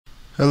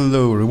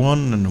Hello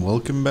everyone and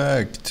welcome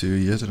back to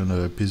yet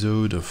another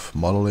episode of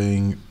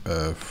modeling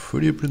a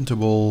 3D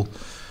printable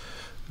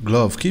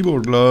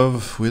keyboard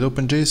glove with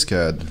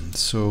OpenJSCAD.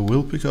 So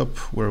we'll pick up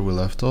where we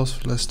left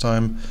off last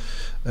time,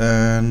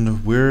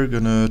 and we're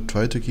gonna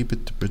try to keep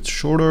it a bit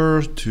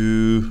shorter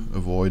to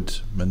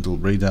avoid mental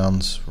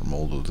breakdowns from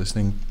all the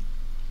listening.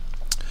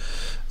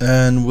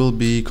 And we'll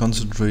be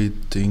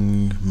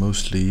concentrating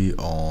mostly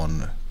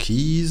on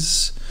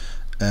keys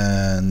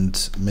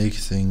and make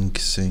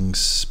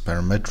things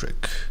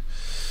parametric.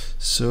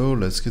 So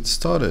let's get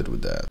started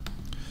with that.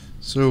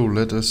 So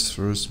let us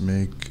first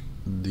make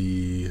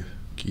the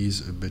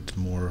keys a bit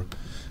more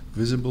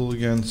visible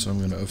again. So I'm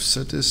going to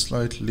offset this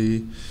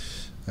slightly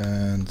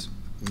and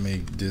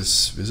make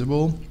this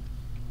visible.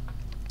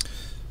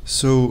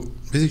 So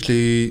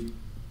basically,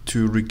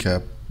 to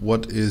recap,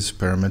 what is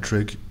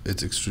parametric?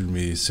 It's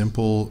extremely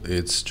simple.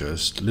 It's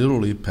just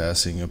literally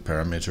passing a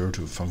parameter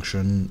to a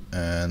function,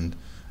 and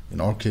in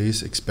our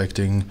case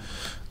expecting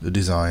the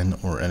design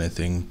or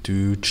anything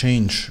to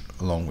change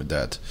along with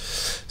that.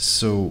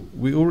 So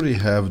we already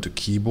have the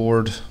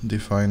keyboard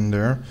defined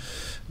there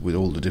with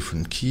all the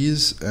different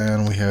keys,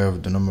 and we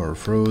have the number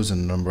of rows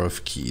and the number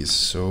of keys.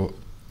 So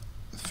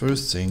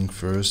first thing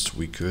first,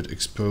 we could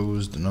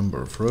expose the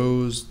number of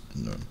rows.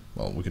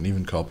 Well, we can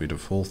even copy the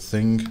full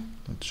thing.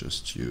 Let's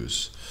just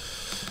use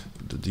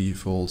the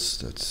defaults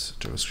that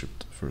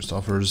JavaScript first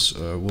offers.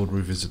 We'll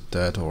revisit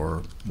that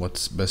or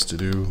what's best to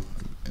do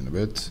in a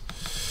bit.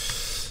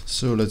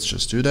 So let's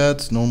just do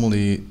that.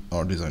 Normally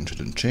our design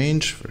shouldn't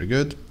change. Very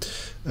good.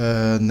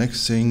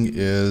 Next thing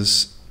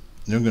is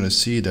you're going to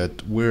see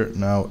that we're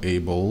now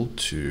able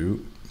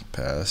to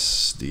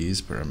pass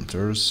these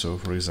parameters. So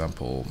for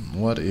example,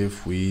 what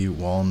if we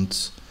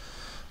want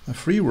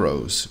 3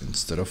 rows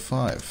instead of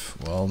 5?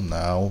 Well,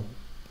 now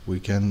we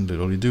can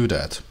literally do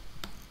that.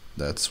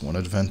 That's one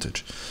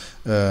advantage.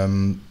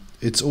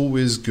 It's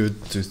always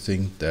good to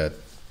think that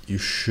you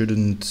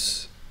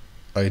shouldn't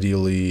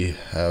ideally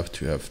have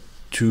to have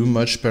too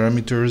much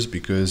parameters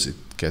because it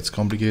gets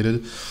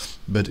complicated,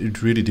 but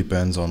it really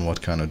depends on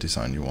what kind of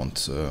design you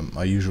want.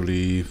 I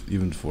usually,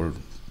 even for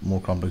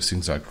more complex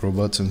things like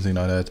robots and things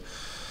like that,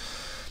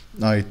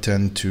 I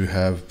tend to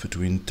have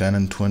between 10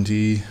 and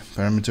 20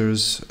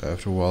 parameters.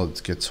 After a while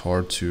it gets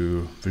hard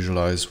to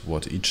visualize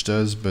what each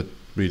does, but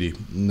really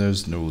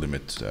there's no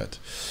limit to that.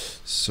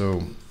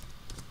 So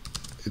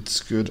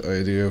it's a good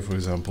idea, for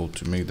example,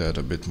 to make that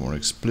a bit more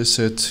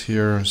explicit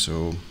here.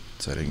 So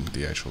setting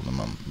the actual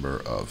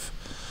number of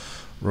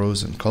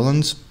rows and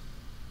columns.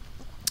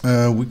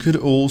 We could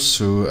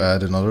also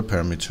add another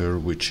parameter,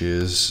 which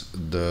is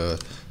the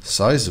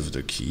size of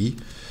the key.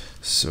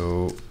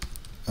 So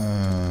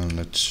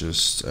let's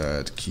just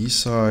add key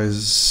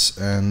size,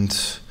 and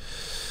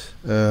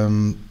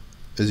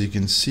as you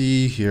can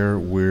see here,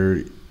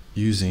 we're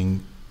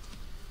using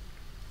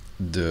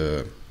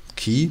the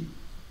key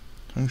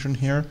function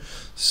here,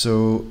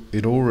 so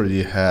it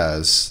already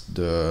has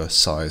the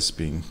size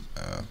being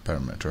a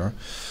parameter.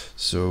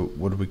 So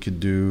what we could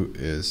do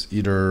is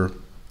either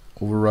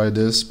override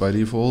this by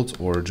default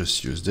or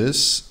just use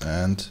this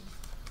and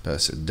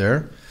pass it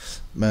there,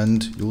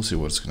 and you'll see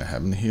what's going to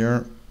happen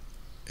here.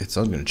 It's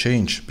not going to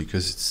change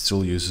because it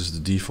still uses the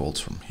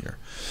defaults from here.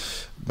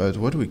 But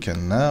what we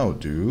can now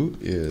do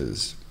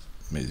is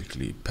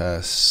basically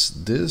pass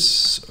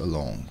this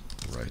along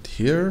right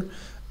here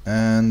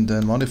and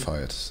then modify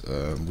it.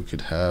 We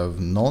could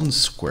have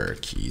non-square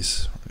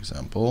keys, for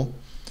example.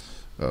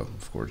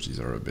 Of course, these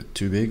are a bit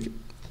too big,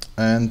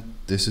 and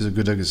this is a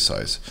good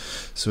exercise.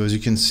 So as you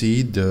can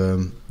see,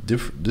 the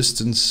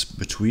distance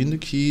between the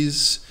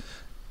keys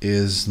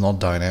is not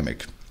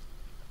dynamic.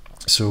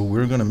 So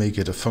we're going to make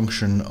it a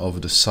function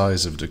of the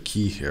size of the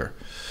key here.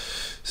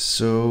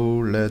 So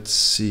let's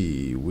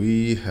see,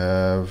 we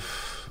have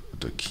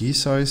the key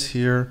size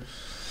here,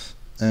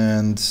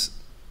 and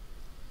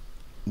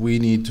we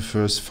need to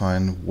first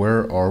find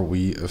where are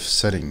we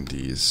offsetting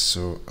these.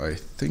 So I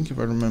think if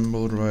I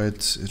remember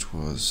right, it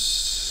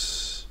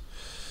was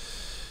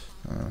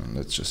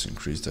let's just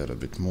increase that a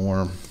bit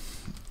more.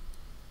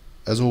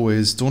 As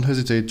always, don't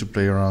hesitate to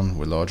play around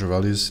with larger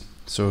values.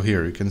 So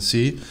here you can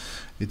see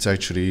it's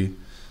actually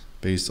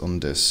based on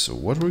this. So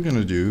what we're going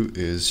to do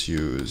is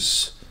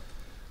use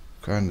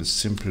kind of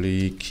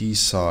simply key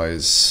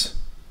size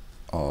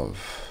of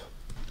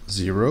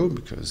 0,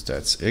 because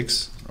that's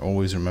X.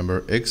 Always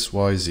remember X,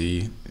 Y,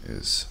 Z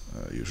is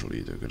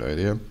usually the good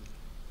idea.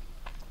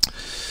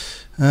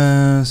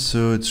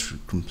 So it's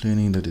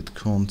complaining that it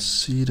can't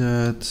see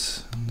that.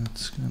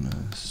 That's kind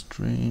of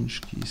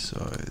strange. Key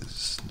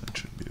size, that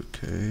should be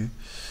okay.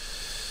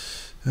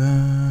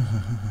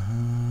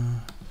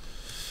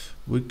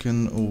 We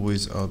can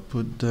always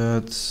output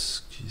that.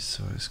 Key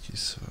size, key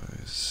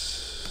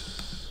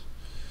size.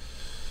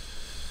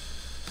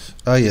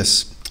 Ah,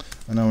 yes.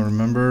 And now I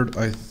remembered,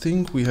 I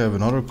think we have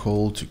another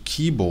call to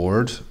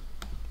keyboard.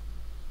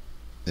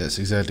 Yes,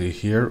 exactly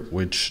here,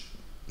 which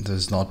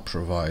does not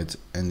provide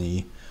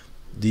any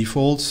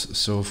defaults.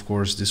 So of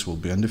course this will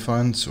be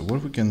undefined. So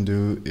what we can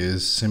do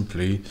is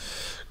simply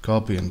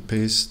copy and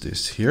paste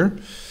this here,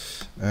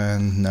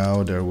 and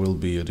now there will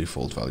be a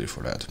default value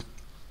for that.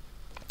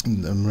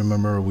 And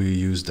remember, we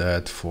use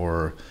that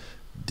for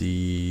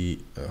the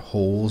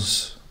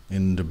holes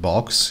in the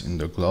box, in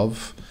the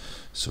glove,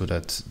 so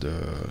that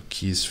the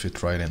keys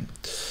fit right in.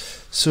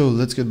 So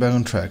let's get back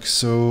on track.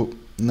 So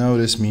now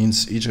this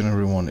means each and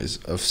every one is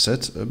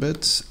offset a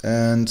bit,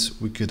 and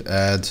we could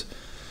add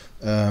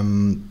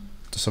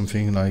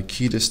something like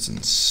key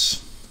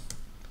distance.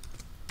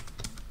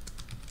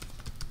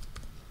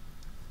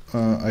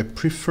 I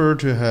prefer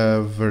to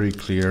have very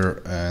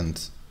clear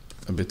and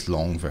a bit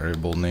long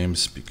variable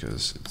names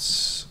because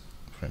it's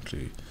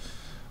frankly,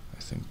 I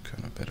think,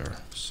 kind of better.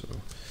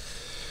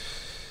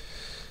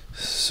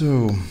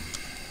 So,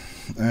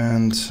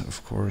 and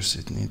of course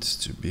it needs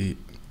to be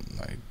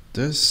like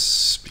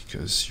this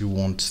because you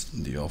want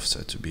the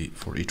offset to be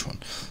for each one.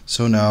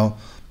 So now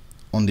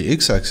on the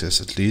x-axis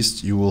at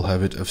least you will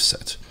have it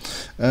offset.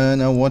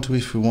 Now what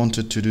if we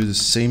wanted to do the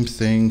same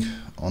thing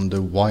on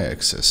the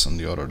y-axis, on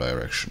the other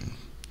direction?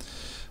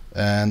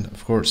 And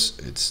of course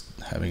it's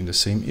having the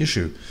same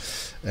issue,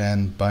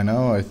 and by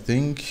now I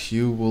think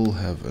you will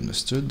have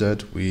understood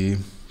that we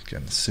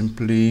can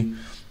simply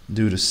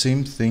do the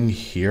same thing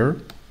here,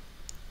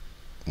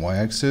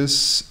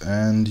 y-axis,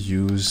 and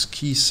use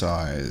key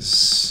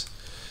size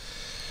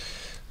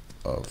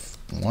of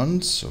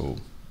 1, so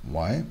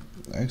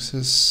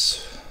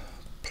y-axis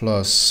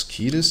plus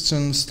key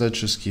distance. Let's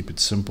just keep it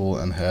simple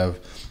and have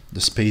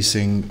the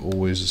spacing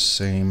always the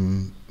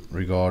same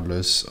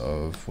regardless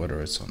of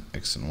whether it's on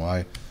x and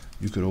y.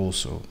 You could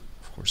also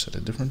of course set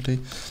it differently.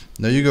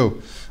 There you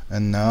go.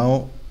 And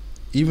now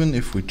even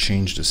if we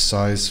change the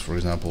size, for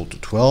example, to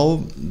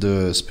 12,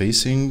 the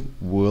spacing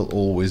will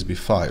always be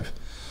 5.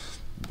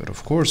 But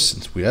of course,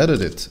 since we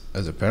added it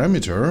as a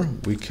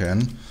parameter, we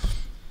can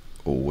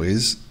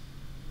always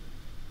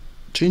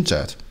change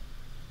that.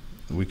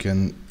 We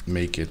can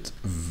make it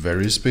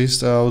very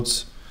spaced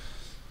out,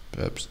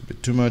 perhaps a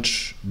bit too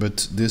much,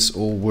 but this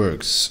all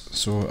works.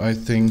 So I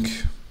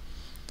think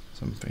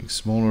something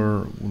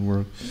smaller would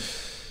work.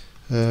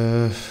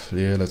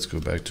 Yeah, let's go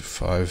back to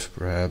 5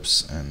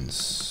 perhaps, and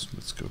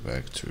let's go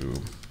back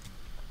to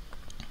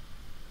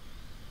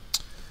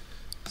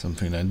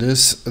something like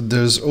this.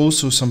 There's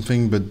also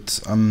something, but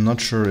I'm not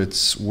sure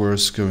it's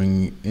worth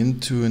going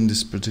into in this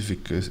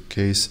specific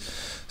case.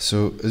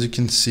 So as you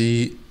can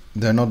see,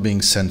 they're not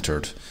being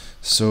centered.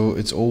 So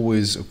it's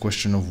always a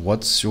question of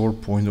what's your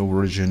point of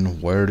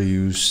origin, where do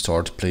you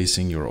start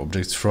placing your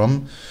objects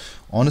from.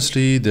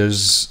 Honestly,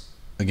 there's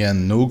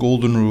again no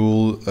golden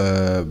rule.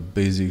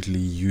 Basically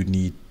you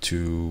need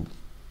to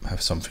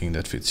have something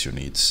that fits your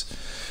needs.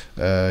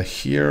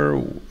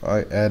 Here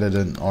I added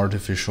an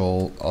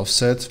artificial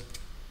offset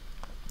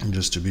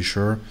just to be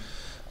sure.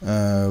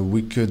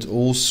 We could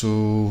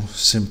also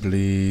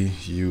simply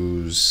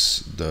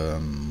use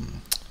the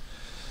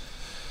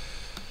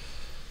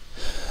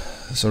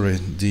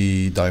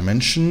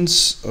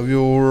dimensions of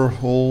your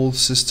whole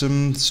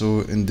system.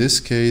 So in this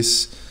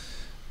case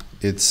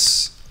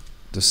it's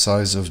the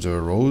size of the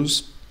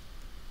rows.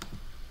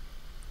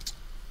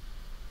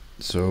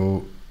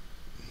 So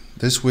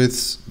this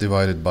width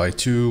divided by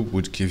 2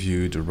 would give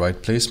you the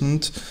right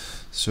placement.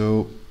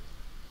 So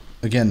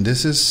again,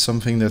 this is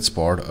something that's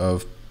part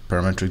of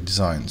parametric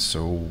design.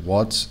 So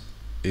what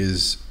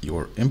is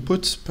your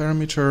input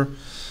parameter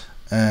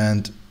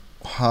and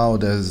how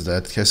does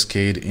that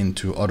cascade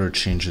into other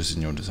changes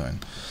in your design?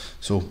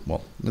 So,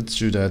 well, let's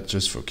do that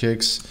just for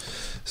kicks.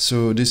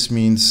 So this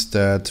means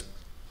that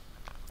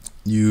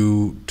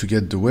to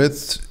get the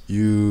width,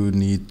 you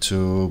need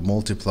to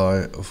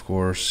multiply, of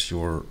course,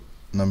 your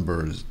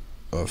numbers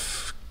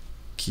of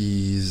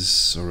keys.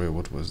 Sorry,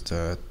 what was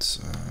that?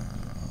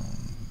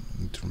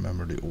 I need to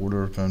remember the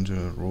order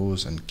of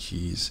rows and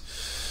keys.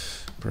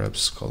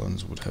 Perhaps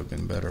columns would have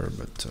been better,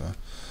 but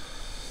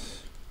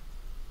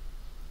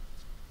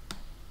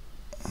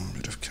a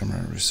bit of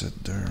camera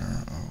reset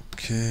there.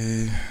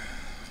 Okay,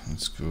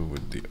 let's go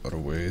with the other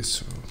way.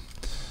 So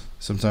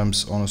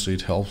sometimes honestly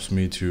it helps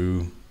me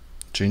to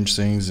change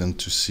things and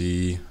to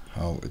see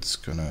how it's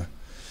gonna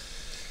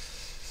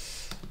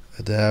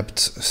adapt.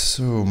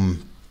 So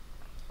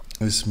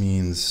this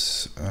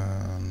means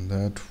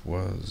that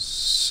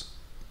was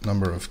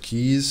number of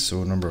keys.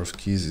 So number of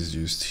keys is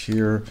used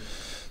here,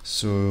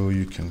 so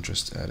you can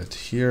just add it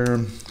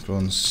here,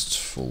 const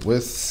full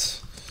width.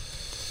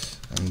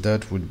 And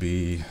that would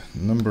be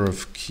number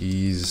of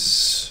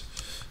keys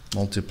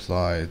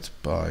multiplied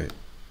by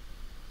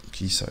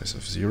key size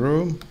of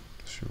 0.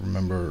 If you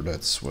remember,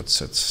 that's what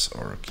sets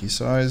our key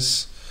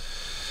size.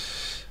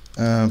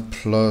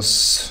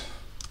 Plus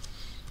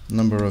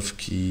number of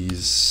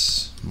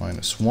keys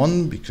minus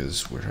 1,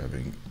 because we're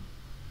having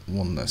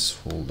one less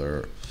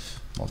folder,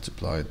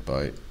 multiplied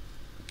by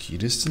key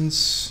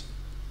distance.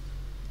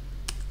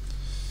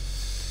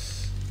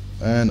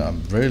 And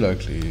I'm very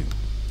likely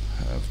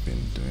have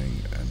been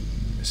doing a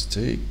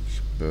mistake,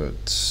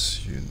 but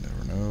you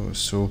never know.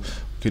 So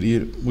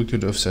we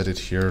could offset it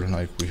here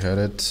like we had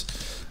it,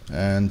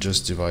 and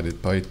just divide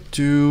it by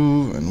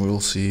 2, and we'll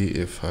see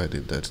if I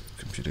did that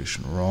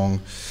computation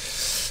wrong.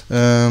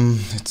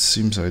 It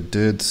seems I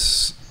did.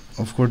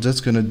 Of course,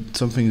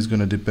 something is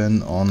gonna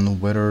depend on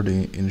whether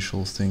the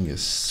initial thing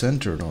is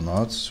centered or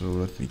not. So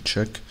let me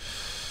check.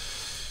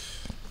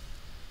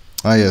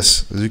 Ah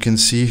yes, as you can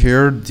see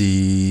here,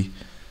 the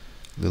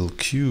little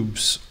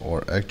cubes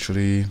are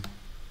actually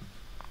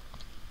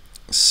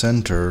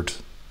centered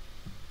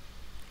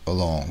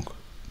along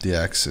the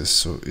axis,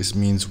 so it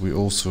means we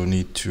also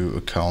need to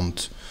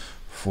account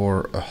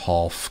for a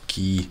half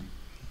key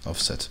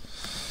offset.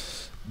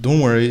 Don't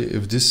worry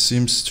if this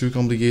seems too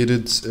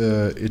complicated,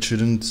 it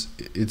shouldn't.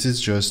 It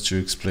is just to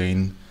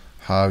explain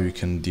how you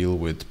can deal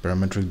with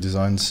parametric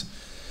designs,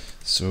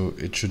 so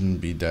it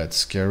shouldn't be that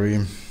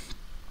scary.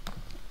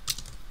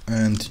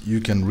 And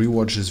you can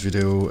rewatch this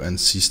video and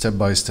see step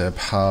by step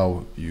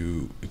how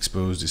you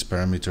expose these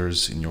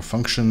parameters in your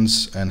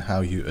functions and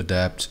how you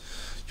adapt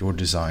your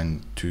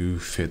design to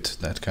fit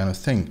that kind of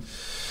thing.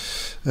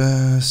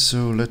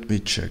 So let me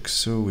check.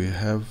 So we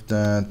have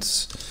that.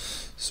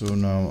 So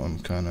now I'm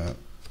kind of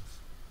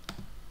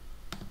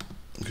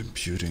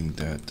computing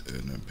that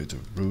in a bit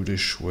of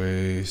brutish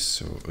way.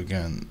 So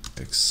again,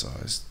 x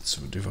size,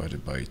 so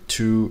divided by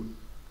 2.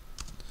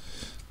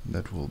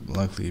 That will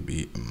likely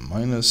be a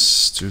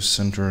minus to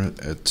center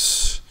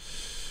it.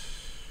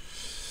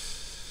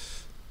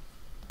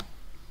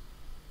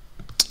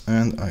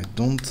 And I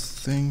don't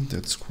think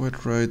that's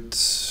quite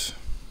right.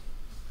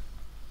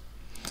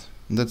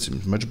 That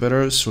seems much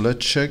better. So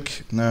let's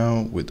check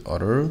now with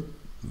other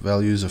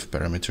values of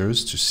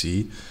parameters to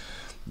see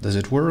does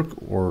it work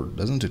or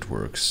doesn't it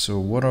work. So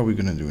what are we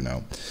gonna do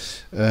now?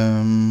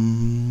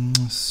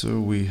 So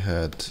we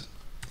had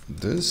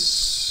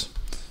this.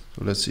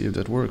 So let's see if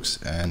that works.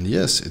 And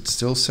yes, it's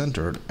still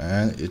centered,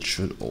 and it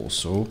should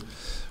also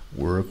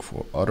work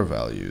for other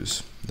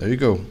values. There you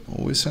go,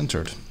 always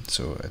centered.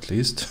 So at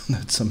least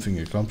that's something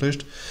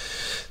accomplished.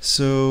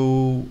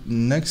 So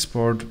next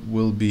part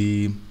will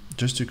be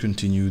just to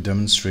continue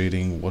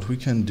demonstrating what we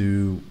can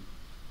do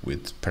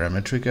with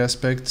parametric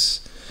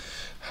aspects,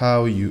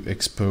 how you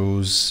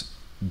expose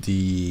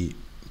the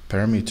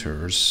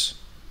parameters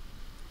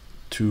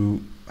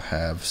to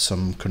have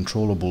some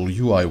controllable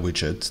UI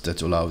widget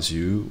that allows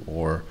you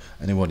or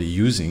anybody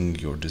using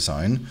your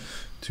design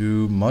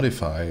to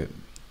modify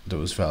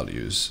those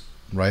values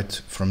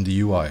right from the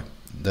UI.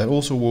 That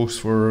also works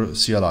for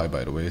CLI,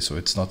 by the way, so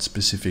it's not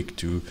specific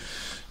to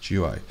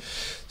GUI.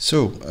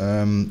 So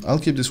I'll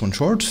keep this one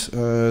short,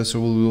 so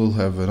we will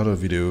have another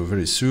video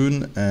very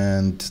soon,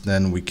 and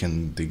then we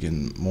can dig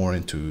in more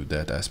into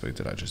that aspect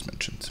that I just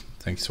mentioned.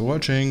 Thanks for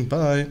watching.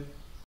 Bye.